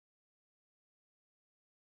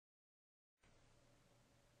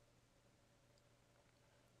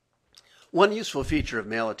One useful feature of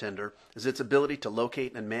MailAttender is its ability to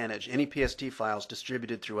locate and manage any PST files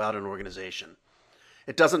distributed throughout an organization.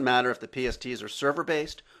 It doesn't matter if the PSTs are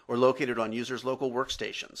server-based or located on users' local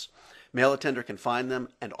workstations. MailAttender can find them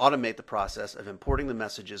and automate the process of importing the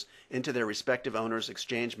messages into their respective owners'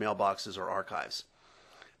 Exchange mailboxes or archives.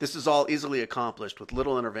 This is all easily accomplished with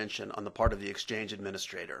little intervention on the part of the Exchange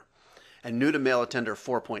administrator. And new to MailAttender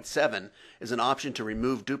 4.7 is an option to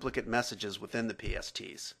remove duplicate messages within the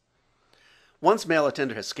PSTs. Once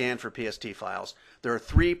MailAttender has scanned for PST files, there are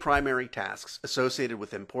three primary tasks associated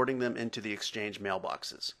with importing them into the Exchange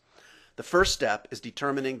mailboxes. The first step is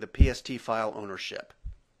determining the PST file ownership.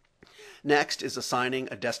 Next is assigning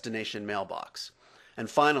a destination mailbox.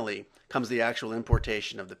 And finally comes the actual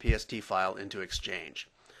importation of the PST file into Exchange.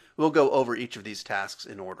 We'll go over each of these tasks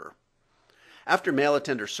in order. After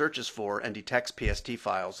MailAttender searches for and detects PST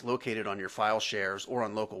files located on your file shares or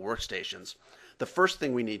on local workstations, the first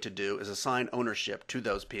thing we need to do is assign ownership to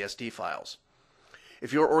those PST files.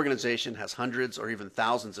 If your organization has hundreds or even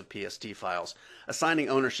thousands of PST files, assigning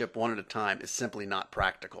ownership one at a time is simply not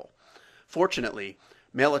practical. Fortunately,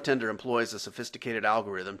 MailAttender employs a sophisticated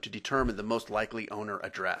algorithm to determine the most likely owner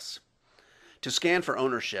address. To scan for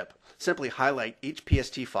ownership, simply highlight each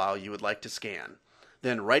PST file you would like to scan.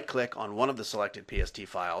 Then right-click on one of the selected PST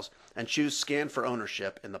files and choose Scan for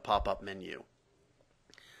Ownership in the pop-up menu.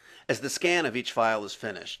 As the scan of each file is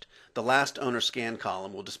finished, the last owner scan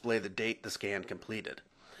column will display the date the scan completed.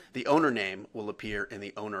 The owner name will appear in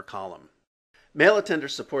the owner column. MailAttender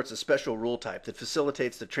supports a special rule type that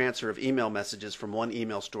facilitates the transfer of email messages from one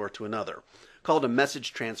email store to another, called a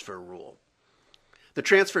message transfer rule. The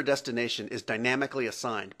transfer destination is dynamically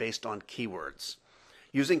assigned based on keywords.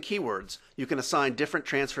 Using keywords, you can assign different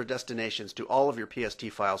transfer destinations to all of your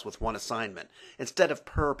PST files with one assignment, instead of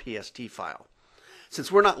per PST file.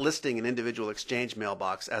 Since we're not listing an individual Exchange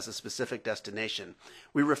mailbox as a specific destination,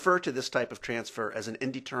 we refer to this type of transfer as an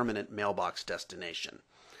indeterminate mailbox destination.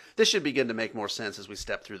 This should begin to make more sense as we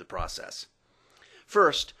step through the process.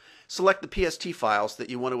 First, select the PST files that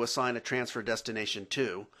you want to assign a transfer destination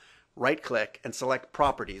to, right-click and select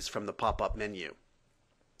Properties from the pop-up menu.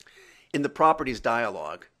 In the Properties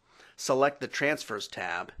dialog, select the Transfers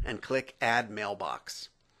tab and click Add Mailbox.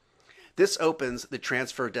 This opens the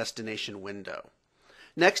Transfer Destination window.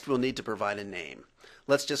 Next, we'll need to provide a name.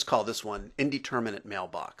 Let's just call this one Indeterminate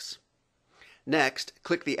Mailbox. Next,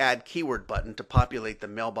 click the Add Keyword button to populate the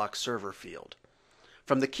Mailbox Server field.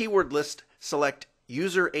 From the keyword list, select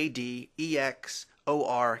User AD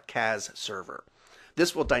EXOR CAS Server.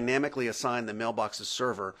 This will dynamically assign the mailbox's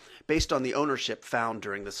server based on the ownership found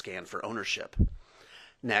during the scan for ownership.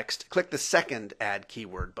 Next, click the second Add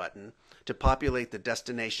Keyword button to populate the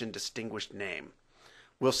destination distinguished name.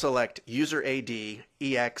 We'll select User AD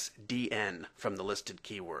EXDN from the listed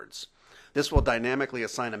keywords. This will dynamically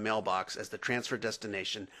assign a mailbox as the transfer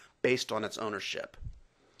destination based on its ownership.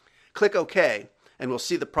 Click OK, and we'll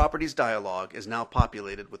see the Properties dialog is now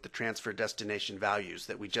populated with the transfer destination values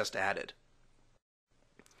that we just added.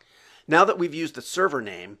 Now that we've used the server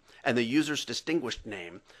name and the user's distinguished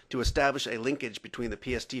name to establish a linkage between the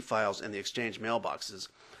PST files and the Exchange mailboxes,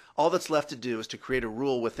 all that's left to do is to create a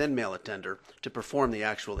rule within MailAttender to perform the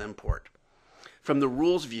actual import. From the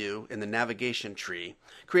Rules view in the navigation tree,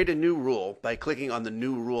 create a new rule by clicking on the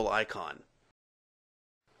New Rule icon.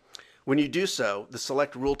 When you do so, the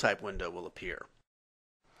Select Rule Type window will appear.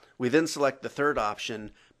 We then select the third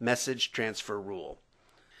option, Message Transfer Rule.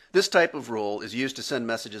 This type of rule is used to send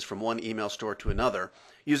messages from one email store to another,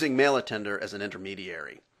 using MailAttender as an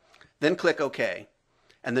intermediary. Then click OK,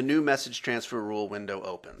 and the new Message Transfer Rule window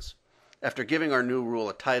opens. After giving our new rule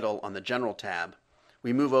a title on the General tab,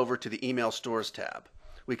 we move over to the Email Stores tab.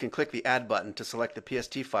 We can click the Add button to select the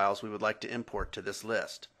PST files we would like to import to this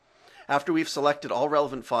list. After we've selected all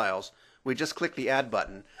relevant files, we just click the Add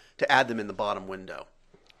button to add them in the bottom window.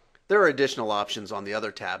 There are additional options on the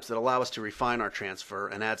other tabs that allow us to refine our transfer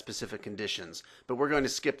and add specific conditions, but we're going to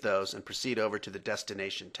skip those and proceed over to the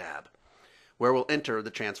Destination tab, where we'll enter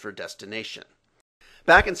the transfer destination.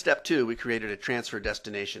 Back in Step 2, we created a transfer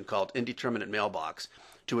destination called Indeterminate Mailbox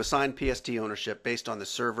to assign PST ownership based on the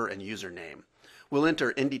server and username. We'll enter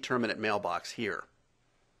Indeterminate Mailbox here.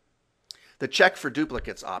 The Check for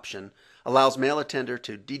Duplicates option allows MailAttender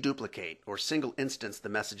to deduplicate or single instance the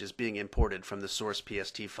messages being imported from the source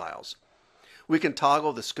PST files. We can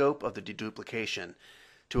toggle the scope of the deduplication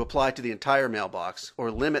to apply to the entire mailbox or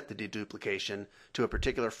limit the deduplication to a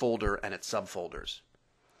particular folder and its subfolders.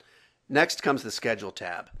 Next comes the Schedule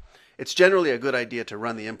tab. It's generally a good idea to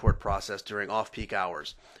run the import process during off-peak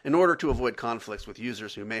hours in order to avoid conflicts with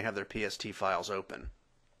users who may have their PST files open.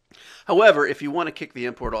 However, if you want to kick the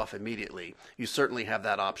import off immediately, you certainly have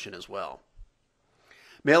that option as well.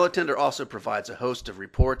 MailAttender also provides a host of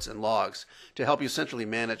reports and logs to help you centrally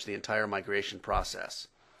manage the entire migration process.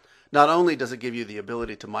 Not only does it give you the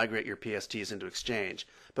ability to migrate your PSTs into Exchange,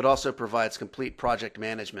 but also provides complete project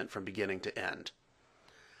management from beginning to end.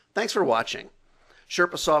 Thanks for watching.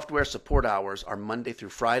 Sherpa Software support hours are Monday through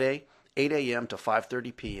Friday, 8 a.m. to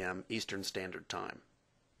 5:30 p.m. Eastern Standard Time.